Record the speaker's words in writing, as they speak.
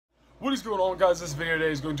What is going on, guys? This video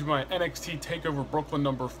today is going to be my NXT Takeover Brooklyn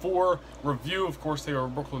number 4 review. Of course,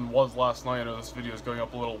 Takeover Brooklyn was last night. I know this video is going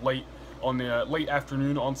up a little late on the late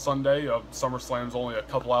afternoon on Sunday. SummerSlam's only a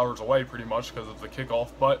couple hours away pretty much because of the kickoff.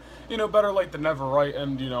 But, you know, better late than never, right?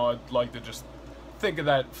 And, you know, I'd like to just think of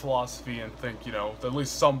that philosophy and think, you know, at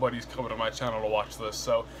least somebody's coming to my channel to watch this.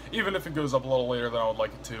 So even if it goes up a little later than I would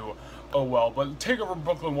like it to, oh well. But Takeover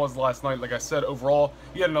Brooklyn was last night. Like I said, overall,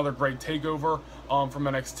 he had another great takeover from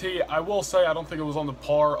NXT. I will say I don't think it was on the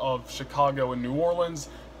par of Chicago and New Orleans,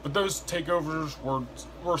 but those takeovers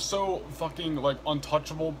were so fucking like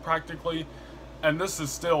untouchable practically. And this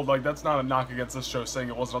is still, like, that's not a knock against this show saying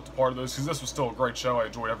it wasn't up to par of those, because this was still a great show. I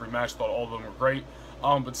enjoyed every match, thought all of them were great.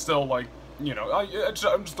 But still, like, you know, I'm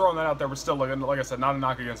just throwing that out there, but still, like I said, not a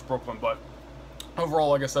knock against Brooklyn, but overall,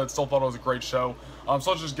 like I said, still thought it was a great show.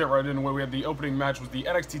 So let's just get right into it. We had the opening match with the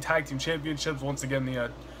NXT Tag Team Championships. Once again,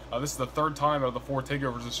 this is the third time out of the 4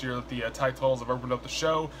 takeovers this year that the tag titles have opened up the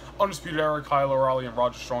show. Undisputed Era, Kyle O'Reilly, and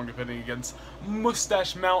Roger Strong defending against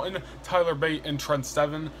Mustache Mountain, Tyler Bate, and Trent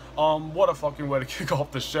Seven. What a fucking way to kick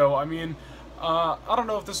off the show. I mean, I don't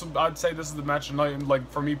know if this would, I'd say this is the match of the night, and like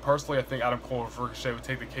for me personally, I think Adam Cole and Ricochet would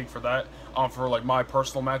take the cake for that, for like my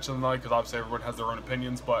personal match of the night, because obviously everyone has their own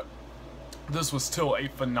opinions, but this was still a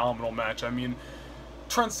phenomenal match. I mean,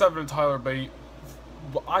 Trent Seven and Tyler Bate,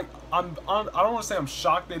 I don't want to say I'm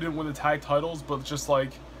shocked they didn't win the tag titles, but just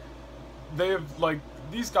like, they have, like,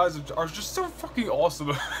 these guys are just so fucking awesome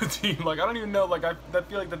of a team. Like, I don't even know, like, I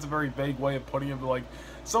feel like that's a very vague way of putting it, but like,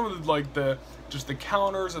 some of the, like, just the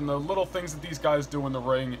counters and the little things that these guys do in the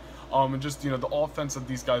ring, and just, you know, the offense that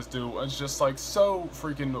these guys do, it's just, like, so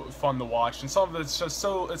freaking fun to watch. And some of it's just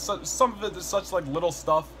so, some of it is such, like, little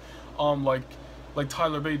stuff, like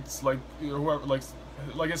Tyler Bates, like, you know, whoever,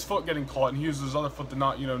 like his foot getting caught, and he uses his other foot to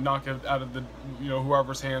not, you know, knock it out of the, you know,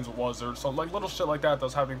 whoever's hands it was, or so, like, little shit like that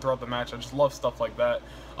was happening throughout the match. I just love stuff like that,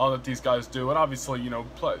 that these guys do, and obviously, you know,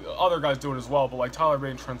 other guys do it as well, but like Tyler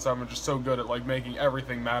Bate and Trent Seven are just so good at like making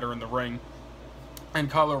everything matter in the ring. And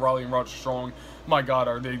Kyle O'Reilly and Roger Strong, my God,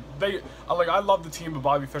 are they like, I love the team of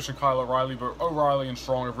Bobby Fish and Kyle O'Reilly, but O'Reilly and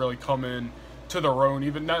Strong have really come in to their own,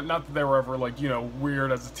 even not that they were ever, like, you know, weird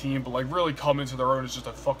as a team, but like really come into their own as just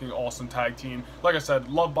a fucking awesome tag team. Like I said,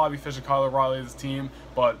 love Bobby Fish and Kyle O'Reilly as a team,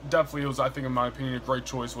 but definitely it was, I think, in my opinion, a great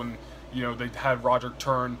choice when, you know, they had Roger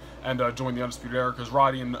turn and join the Undisputed Era, because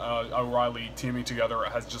Roddy and O'Reilly teaming together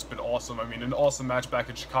has just been awesome. I mean, an awesome match back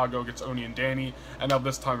in Chicago against Oni and Danny, and now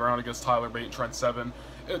this time around against Tyler Bate and Trent Seven.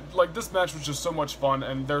 Like, this match was just so much fun,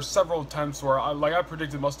 and there's several attempts where I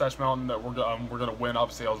predicted Mustache Mountain that we're gonna win.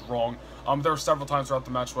 Obviously, I was wrong. There were several times throughout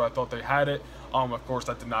the match where I thought they had it. Of course,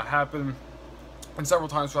 that did not happen. And several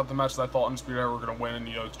times throughout the match that I thought Undisputed Era were going to win, and,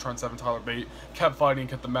 you know, Trent Seven, Tyler Bate kept fighting,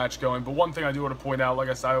 kept the match going. But one thing I do want to point out, like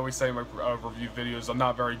I said, I always say in my review videos, I'm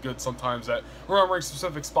not very good sometimes at remembering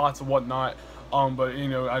specific spots and whatnot. But, you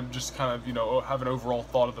know, I'm just kind of, you know, have an overall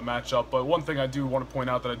thought of the matchup. But one thing I do want to point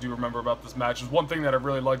out that I do remember about this match is one thing that I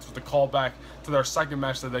really liked was the callback to their second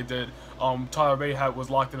match that they did. Tyler Bate was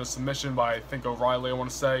locked in a submission by, I think, O'Reilly, I want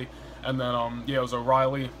to say. And then, yeah, it was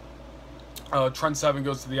O'Reilly. Trent Seven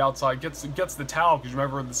goes to the outside, gets the towel, because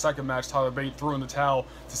remember in the second match, Tyler Bate threw in the towel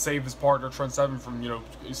to save his partner, Trent Seven, from, you know,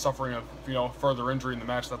 suffering a, you know, further injury in the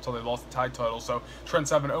match. That's how they lost the tag title. So Trent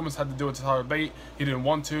Seven almost had to do it to Tyler Bate. He didn't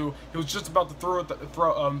want to. He was just about to throw it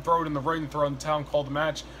in the ring, throw in the towel, and call the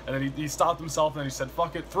match, and then he stopped himself, and then he said,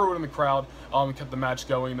 fuck it, threw it in the crowd, and kept the match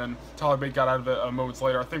going. Then Tyler Bate got out of it moments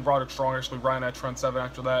later. I think Roderick Strong actually ran at Trent Seven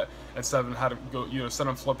after that, and Seven had to go, you know, sent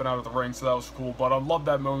him flipping out of the ring, so that was cool. But I love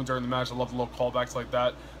that moment during the match. I love the little callbacks like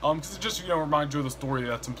that, because it just, you know, reminds you of the story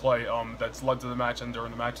that's in play, that's led to the match and during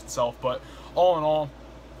the match itself. But all in all,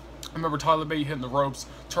 I remember Tyler Bate hitting the ropes,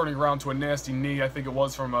 turning around to a nasty knee, I think it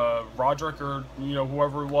was from Roderick, or, you know,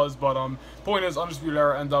 whoever it was. But point is, Undisputed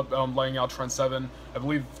Era end up laying out Trent Seven. I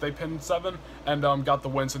believe they pinned Seven and got the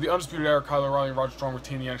win. So the Undisputed Era, Kyle O'Reilly and Roger Strong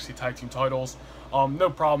retain the NXT Tag Team titles. No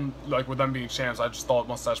problem, like, with them being champs. I just thought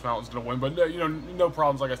Mustache Mountain was going to win, but, you know, no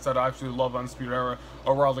problems. Like I said, I absolutely love Undisputed Era.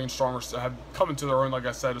 O'Reilly and Strong have come into their own, like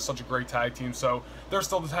I said. It's such a great tag team, so they're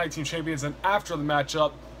still the tag team champions. And after the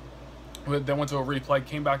matchup, they went to a replay,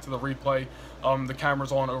 came back to the replay. The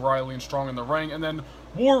camera's on O'Reilly and Strong in the ring, and then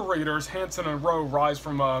War Raiders, Hanson and Rowe, rise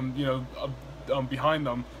from, you know, behind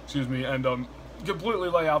them, excuse me, and completely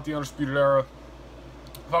lay out the Undisputed Era,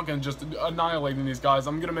 fucking just annihilating these guys.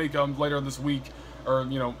 I'm gonna make later this week, or,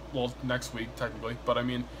 you know, well, next week technically, but I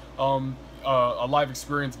mean, a live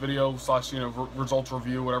experience video slash, you know, results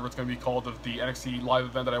review, whatever it's gonna be called, of the NXT live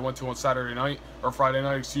event that I went to on Saturday night, or Friday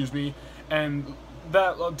night, excuse me. And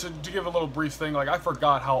that to give a little brief thing, like I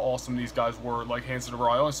forgot how awesome these guys were, like Hanson and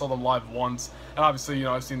Raw. I only saw them live once, and obviously, you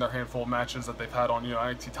know, I've seen their handful of matches that they've had on, you know,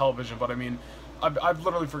 NXT television, but I mean, I've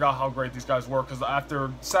literally forgot how great these guys were, because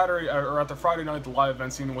after Saturday or after Friday night, the live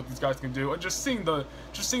event, seeing what these guys can do, and just seeing the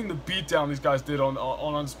beatdown these guys did on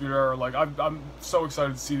Undisputed Era, like I'm so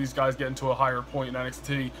excited to see these guys get into a higher point in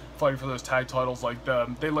NXT, fighting for those tag titles. Like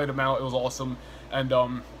they laid them out, it was awesome, and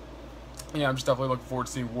yeah, I'm just definitely looking forward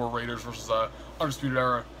to seeing War Raiders versus Undisputed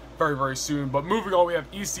Era very, very soon. But moving on, we have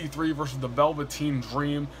EC3 versus the Velveteen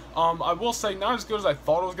Dream. I will say, not as good as I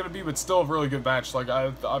thought it was going to be, but still a really good match. Like,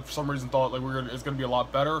 I for some reason thought like it's going to be a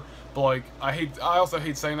lot better. But like, I also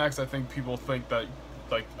hate saying that, because I think people think that,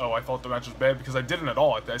 like, oh, I thought the match was bad, because I didn't at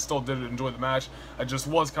all. I still did enjoy the match. I just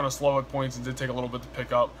was kind of slow at points and did take a little bit to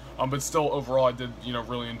pick up. But still, overall, I did, you know,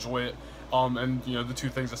 really enjoy it. And, you know, the two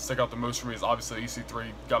things that stick out the most for me is obviously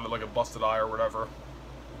EC3 got like a busted eye or whatever.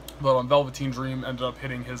 But Velveteen Dream ended up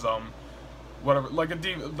hitting his whatever, like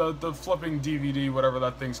the flipping DVD, whatever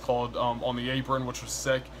that thing's called, on the apron, which was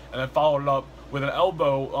sick, and then followed it up with an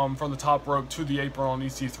elbow from the top rope to the apron on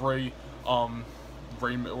EC3,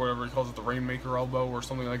 whatever he calls it, the Rainmaker elbow or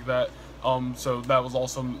something like that. So that was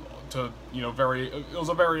awesome. To, you know, it was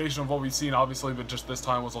a variation of what we've seen, obviously, but just this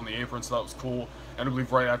time was on the apron, so that was cool. And I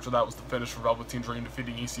believe right after that was the finish for Velveteen Dream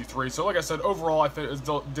defeating EC3. So like I said, overall, I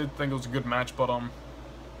did think it was a good match, but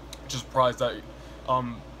just surprised that,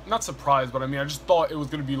 not surprised, but I mean, I just thought it was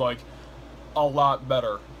going to be like a lot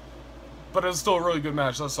better. But it was still a really good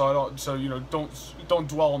match, so you know, don't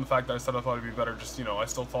dwell on the fact that I said I thought it'd be better. Just, you know, I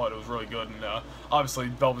still thought it was really good, and obviously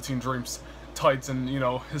Velveteen Dream's tights and, you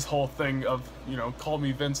know, his whole thing of, you know, call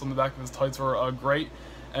me Vince on the back of his tights were great,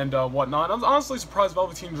 and whatnot. I was honestly surprised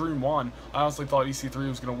Velveteen Dream won. I honestly thought EC3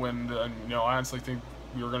 was going to win, and, you know, I honestly think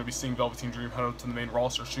we were going to be seeing Velveteen Dream head up to the main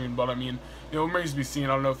roster soon, but I mean, you know, it remains to be seen. I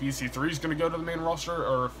don't know if EC3 is going to go to the main roster,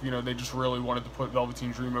 or if, you know, they just really wanted to put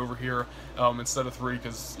Velveteen Dream over here instead of 3,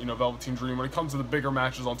 because, you know, Velveteen Dream, when it comes to the bigger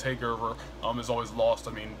matches on TakeOver, is always lost.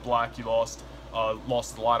 I mean, Black, he lost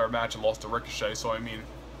the ladder match and lost to Ricochet, so I mean,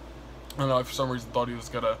 I don't know, I for some reason thought he was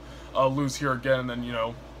going to lose here again and then, you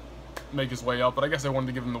know, make his way up, but I guess I wanted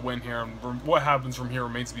to give him the win here, and what happens from here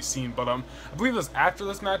remains to be seen. But I believe it was after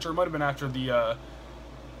this match, or it might have been after the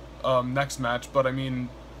next match, but I mean,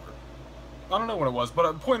 I don't know what it was,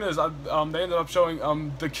 but the point is, they ended up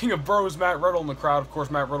showing the King of Bros, Matt Riddle, in the crowd. Of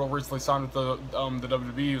course, Matt Riddle recently signed with the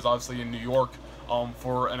WWE. He was obviously in New York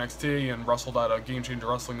for NXT and wrestled at Game Changer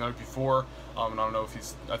Wrestling the night before. And I don't know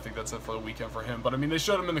if I think that's it for the weekend for him. But I mean, they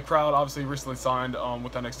showed him in the crowd. Obviously, he recently signed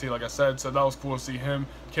with NXT, like I said, so that was cool to see him.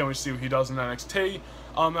 Can't wait to see what he does in NXT.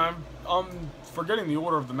 I'm forgetting the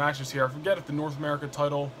order of the matches here. I forget if the North America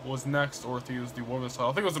title was next or if he was the Women's title.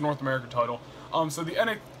 I think it was the North America title. So the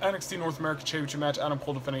NXT North America Championship match, Adam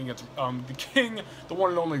Cole defending against the King, the one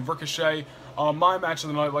and only Ricochet. My match of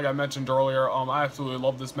the night, like I mentioned earlier, I absolutely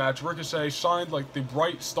love this match. Ricochet shined like the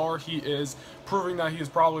bright star he is, proving that he is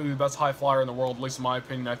probably the best high flyer in the world, at least in my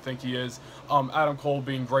opinion. I think he is. Adam Cole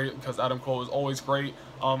being great, because Adam Cole is always great.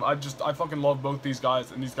 I fucking love both these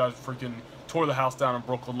guys, and these guys freaking tore the house down in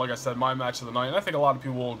Brooklyn. Like I said, my match of the night, and I think a lot of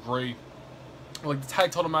people will agree. Like, the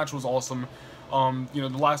tag title match was awesome. You know,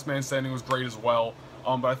 the last man standing was great as well.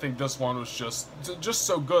 But I think this one was just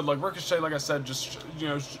so good. Like, Ricochet, like I said, just, you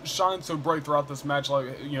know, shined so bright throughout this match.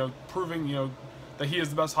 Like, you know, proving, you know, that he is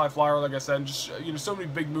the best high flyer, like I said. And just, you know, so many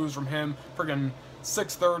big moves from him. Friggin'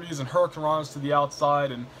 630s and Hurricane Ranas to the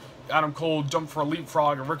outside, and Adam Cole jumped for a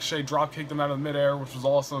leapfrog, and Ricochet drop kicked him out of midair, which was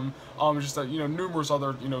awesome. Just that, you know, numerous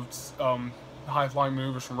other, you know, high flying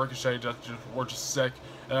moves from Ricochet were just sick.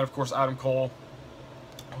 And then, of course, Adam Cole,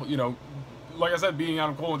 you know, like I said, being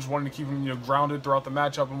Adam Cole, and just wanting to keep him, you know, grounded throughout the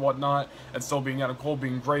matchup and whatnot, and still being Adam Cole,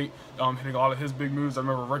 being great, hitting a lot of his big moves. I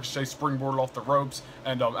remember Ricochet springboarded off the ropes,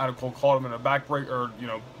 and Adam Cole caught him in a backbreaker, or, you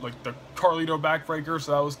know, like the Carlito backbreaker,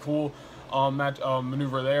 so that was cool.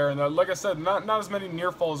 Maneuver there, and like I said, not as many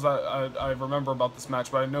near falls that I remember about this match,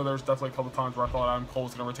 but I know there was definitely a couple times where I thought Adam Cole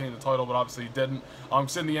was going to retain the title, but obviously he didn't.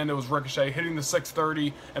 So in the end, it was Ricochet hitting the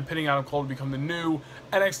 630 and pinning Adam Cole to become the new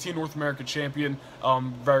NXT North America champion.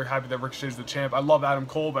 Very happy that Ricochet is the champ. I love Adam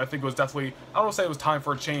Cole, but I think it was definitely, I don't want to say it was time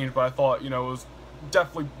for a change, but I thought, you know, it was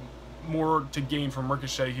definitely more to gain from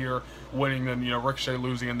Ricochet here winning than, you know, Ricochet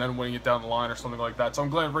losing and then winning it down the line or something like that. So I'm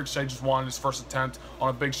glad Ricochet just won his first attempt on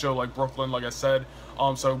a big show like Brooklyn, like I said.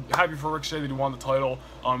 So happy for Ricochet that he won the title.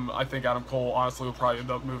 I think Adam Cole honestly will probably end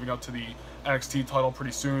up moving up to the NXT title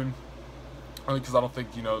pretty soon, because I don't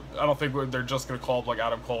think, you know, they're just going to call up like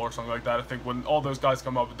Adam Cole or something like that. I think when all those guys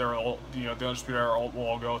come up, they're all, you know, the Undisputed Era will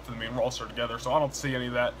all go to the main roster together. So I don't see any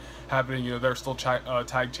of that happening. You know, they're still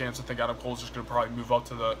tag champs. I think Adam Cole's just going to probably move up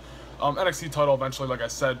to the NXT title eventually, like I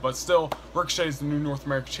said, but still, Ricochet is the new North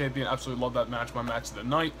American champion. Absolutely love that match. My match of the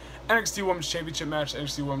night. NXT Women's Championship match.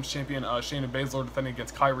 NXT Women's Champion Shayna Baszler defending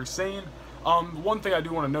against Kairi Sane. One thing I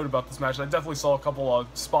do want to note about this match, I definitely saw a couple of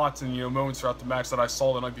spots and moments throughout the match that I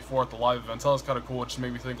saw the night before at the live event. So that was kind of cool. It just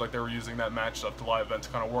made me think like they were using that match at the live event to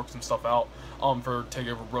kind of work some stuff out for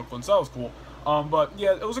Takeover Brooklyn. So that was cool. But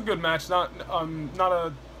yeah, it was a good match. Not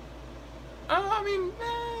a. I mean,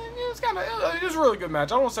 it was a really good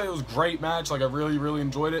match. I won't say it was a great match. Like I really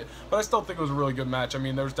enjoyed it, but I still think it was a really good match. I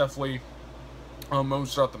mean, there was definitely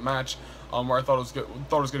moments throughout the match where I thought it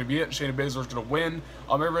was going to be it. Shayna Baszler was going to win.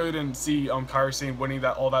 I really didn't see Kairi Sane winning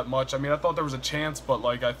all that much. I mean, I thought there was a chance, but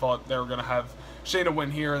like I thought they were going to have Shayna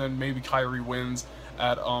win here, and then maybe Kairi wins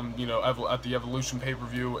at at the Evolution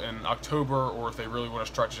pay-per-view in October, or if they really want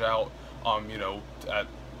to stretch it out, at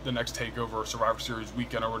the next Takeover Survivor Series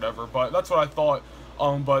weekend or whatever. But that's what I thought.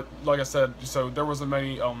 But like I said, so there wasn't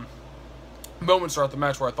many moments throughout the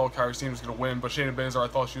match where I thought Kairi Sane was going to win, but Shayna Baszler, I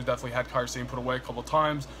thought she definitely had Kairi Sane put away a couple of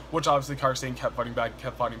times, which obviously Kairi Sane kept fighting back,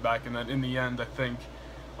 and then in the end, I think,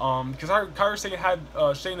 because Kairi Sane had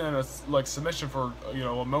Shayna in a submission for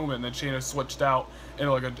a moment, and then Shayna switched out in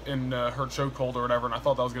her chokehold or whatever, and I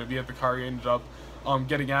thought that was going to be it, but Kairi ended up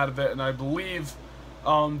getting out of it, and I believe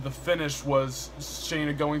the finish was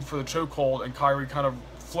Shayna going for the chokehold and Kairi kind of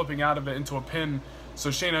flipping out of it into a pin. So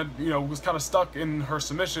Shayna, was kind of stuck in her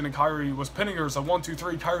submission, and Kairi was pinning her. So 1, 2,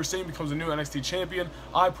 3, Kairi Sane becomes a new NXT champion.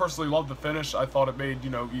 I personally loved the finish. I thought it made,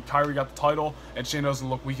 Kairi got the title, and Shayna doesn't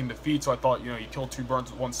look weak in defeat. So I thought, you killed two birds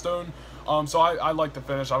with one stone. So I liked the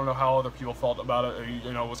finish. I don't know how other people felt about it.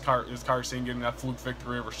 Is Kairi Sane getting that fluke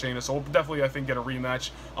victory over Shayna? So we'll definitely, I think, get a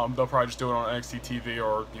rematch. They'll probably just do it on NXT TV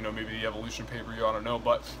or, maybe the Evolution pay-per-view. I don't know.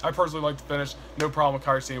 But I personally liked the finish. No problem with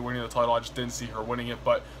Kairi Sane winning the title. I just didn't see her winning it.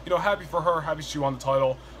 But, happy for her. Happy she won the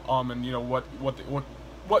title. And,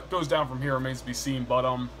 what goes down from here remains to be seen. But,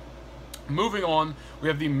 moving on, we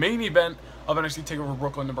have the main event of NXT Takeover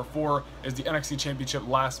Brooklyn. Number 4 is the NXT Championship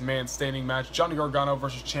Last Man Standing match. Johnny Gargano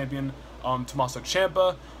versus champion Tommaso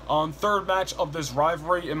Ciampa. Third match of this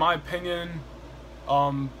rivalry, in my opinion,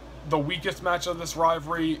 the weakest match of this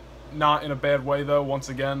rivalry. Not in a bad way though. Once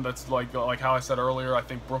again, that's like how I said earlier. I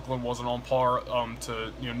think Brooklyn wasn't on par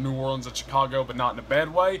to New Orleans and Chicago, but not in a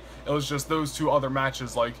bad way. It was just those two other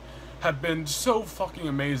matches have been so fucking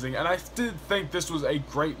amazing, and I did think this was a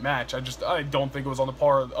great match. I don't think it was on the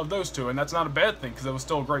par of those two, and that's not a bad thing because it was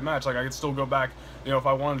still a great match. Like I could still go back, if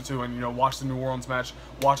I wanted to, and watch the New Orleans match,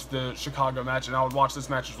 watch the Chicago match, and I would watch this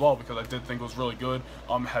match as well because I did think it was really good.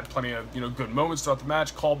 Had plenty of good moments throughout the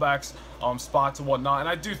match, callbacks, spots and whatnot, and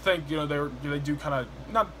I do think they do kind of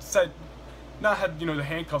not had the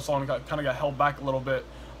handcuffs on, kind of got held back a little bit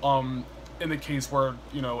in the case where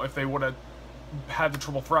if they would have had the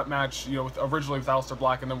triple threat match, originally with Aleister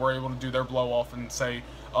Black, and then we're able to do their blow off and say,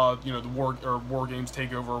 the War Games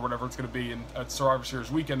Takeover or whatever it's going to be at Survivor Series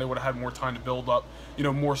weekend, they would have had more time to build up,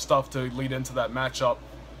 more stuff to lead into that matchup.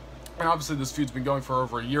 And obviously this feud's been going for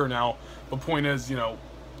over a year now. The point is,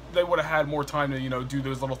 they would have had more time to, do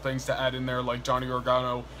those little things to add in there, like Johnny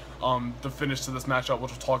Gargano, the finish to this matchup,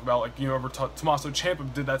 which we'll talk about. Like, Tommaso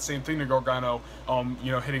Ciampa did that same thing to Gargano,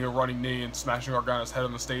 hitting a running knee and smashing Gargano's head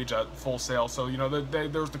on the stage at Full Sail. So,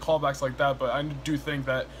 there's the callbacks like that, but I do think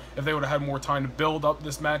that if they would have had more time to build up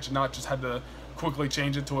this match and not just had to quickly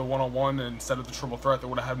change it to a one-on-one instead of the triple threat, they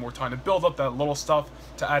would have had more time to build up that little stuff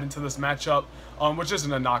to add into this matchup, which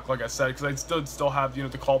isn't a knock, like I said, because I still have, the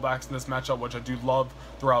callbacks in this matchup, which I do love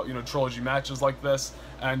throughout, trilogy matches like this,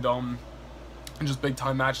 and just big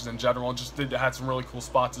time matches in general. Just had some really cool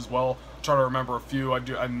spots as well. Try to remember a few.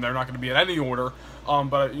 And they're not going to be in any order.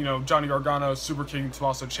 But Johnny Gargano super kicking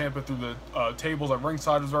Tommaso Ciampa through the tables at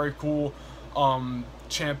ringside was very cool.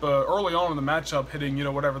 Ciampa early on in the matchup hitting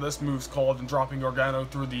whatever this move's called and dropping Gargano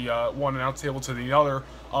through the one and out table to the other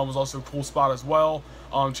was also a cool spot as well.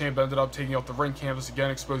 Ciampa ended up taking out the ring canvas again,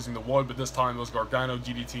 exposing the wood, but this time it was Gargano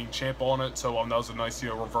DDTing Ciampa on it. So that was a nice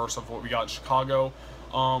reverse of what we got in Chicago.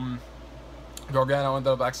 Gargano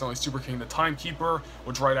ended up accidentally super kicking the timekeeper,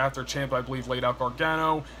 which right after Ciampa, I believe, laid out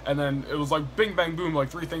Gargano, and then it was like bing bang boom, like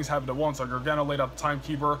three things happened at once. Like Gargano laid out the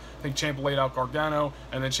timekeeper, I think Ciampa laid out Gargano,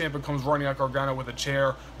 and then Ciampa comes running at Gargano with a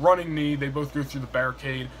chair, running knee, they both go through the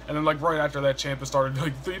barricade, and then like right after that, Ciampa started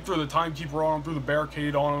threw the timekeeper on him, threw the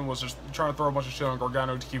barricade on him, was just trying to throw a bunch of shit on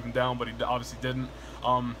Gargano to keep him down, but he obviously didn't,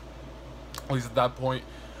 at least at that point.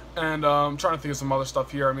 And I'm trying to think of some other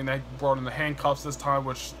stuff here. I mean, they brought in the handcuffs this time,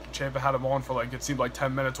 which Ciampa had them on for it seemed like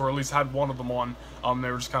 10 minutes, or at least had one of them on.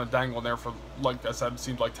 They were just kind of dangling there for, like I said, it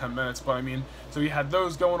seemed like 10 minutes. But I mean, so he had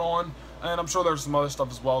those going on, and I'm sure there's some other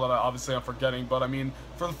stuff as well that I'm forgetting. But I mean,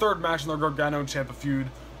 for the third match in the Gargano and Ciampa feud,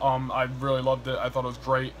 I really loved it. I thought it was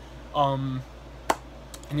great.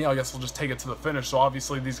 And yeah, I guess we'll just take it to the finish. So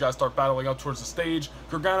obviously these guys start battling up towards the stage.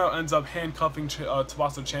 Gargano ends up handcuffing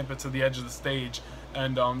Tommaso Ciampa to the edge of the stage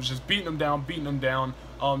and just beating him down.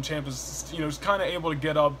 Ciampa's, is kind of able to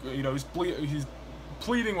get up. He's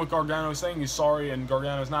pleading with Gargano, saying he's sorry, and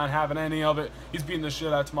Gargano's not having any of it. He's beating the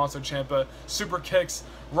shit out of Tommaso Ciampa. Super kicks,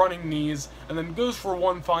 running knees, and then goes for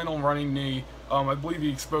one final running knee. I believe he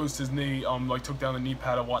exposed his knee, took down the knee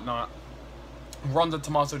pad and whatnot. Runs at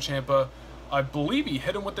Tommaso Ciampa. I believe he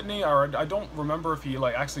hit him with the knee, or I don't remember if he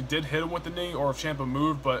actually did hit him with the knee or if Ciampa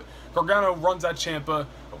moved, but Gargano runs at Ciampa,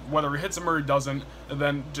 whether he hits him or he doesn't, and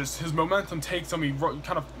then just his momentum takes him. He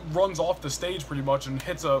kind of runs off the stage pretty much and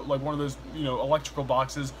hits one of those electrical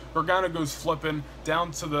boxes. Gargano goes flipping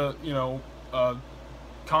down to the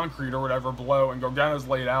concrete or whatever below, and Gargano's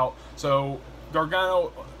laid out. So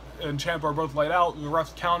Gargano and Ciampa are both laid out, the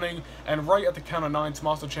ref's counting, and right at the count of 9,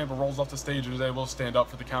 Tommaso Ciampa rolls off the stage and is able to stand up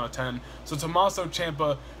for the count of 10. So Tommaso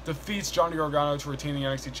Ciampa defeats Johnny Gargano to retain the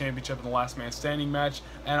NXT Championship in the last man standing match,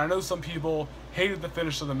 and I know some people hated the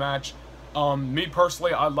finish of the match. Me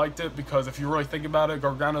personally, I liked it because if you really think about it,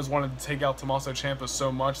 Gargano's wanted to take out Tommaso Ciampa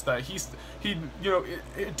so much that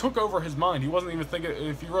it took over his mind. He wasn't even thinking.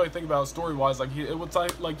 If you really think about it story-wise, it was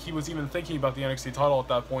like he was even thinking about the NXT title at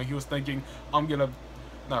that point. He was thinking, I'm gonna.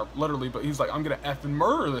 Not literally, but he's like, I'm gonna effing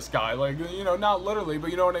murder this guy. Not literally,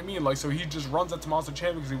 but you know what I mean. So he just runs at Tommaso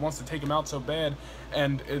Ciampa because he wants to take him out so bad,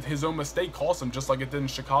 and his own mistake cost him, just like it did in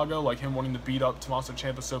Chicago. Him wanting to beat up Tommaso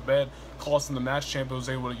Ciampa so bad cost him the match. Ciampa was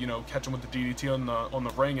able to, catch him with the DDT on the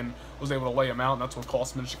ring and was able to lay him out, and that's what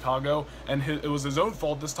cost him in Chicago. And it was his own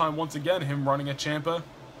fault this time, once again, him running at Ciampa.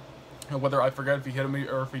 Whether I forget if he hit him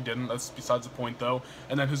or if he didn't, that's besides the point though.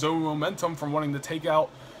 And then his own momentum from wanting to take out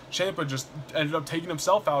Ciampa just ended up taking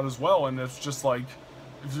himself out as well, and it's just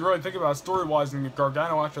if you really think about it story-wise, and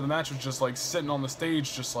Gargano after the match was just sitting on the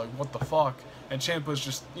stage, just what the fuck, and Ciampa's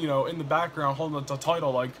just in the background holding the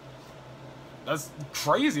title, that's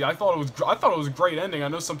crazy. I thought it was a great ending. I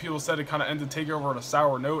know some people said it kind of ended Takeover on a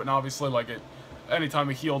sour note, and obviously anytime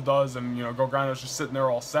a heel does, and Gargano's just sitting there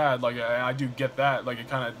all sad, I do get that.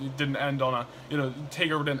 It didn't end on a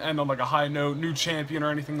Takeover didn't end on a high note, new champion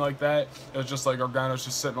or anything like that. It was just Gargano's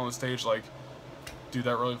just sitting on the stage dude,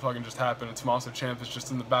 that really fucking just happened, and Tommaso Ciampa's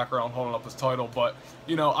just in the background holding up his title. But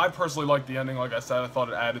I personally liked the ending. Like I said, I thought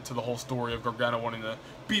it added to the whole story of Gargano wanting to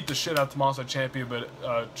beat the shit out of Tommaso Ciampa,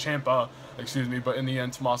 but in the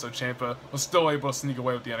end Tommaso Ciampa was still able to sneak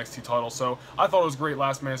away with the NXT title. So I thought it was a great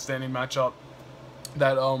last man standing matchup.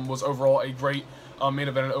 That was overall a great main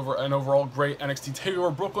event, an overall great NXT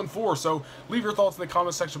Takeover Brooklyn 4. So leave your thoughts in the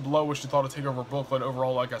comment section below what you thought of Takeover Brooklyn.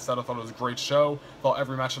 Overall, like I said, I thought it was a great show. Thought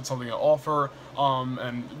every match had something to offer.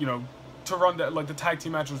 And to run that, the tag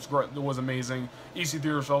team match was great. It was amazing.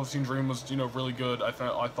 EC3 Velveteen Dream was really good. I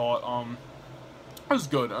thought it was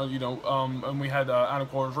good. And we had Adam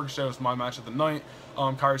Cole's Ricochet was my match of the night.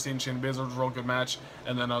 Kairi Sane and Shayna Baszler was a real good match,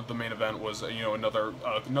 and then the main event was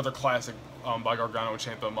another classic by Gargano and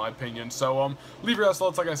Ciampa, in my opinion. So leave your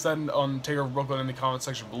thoughts, like I said, on Takeover Brooklyn in the comment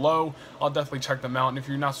section below. I'll definitely check them out, and if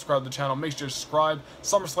you're not subscribed to the channel, make sure to subscribe.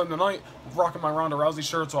 SummerSlam tonight, rocking my Ronda Rousey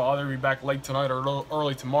shirt, so I'll either be back late tonight or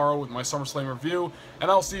early tomorrow with my SummerSlam review, and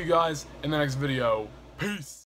I'll see you guys in the next video. Peace.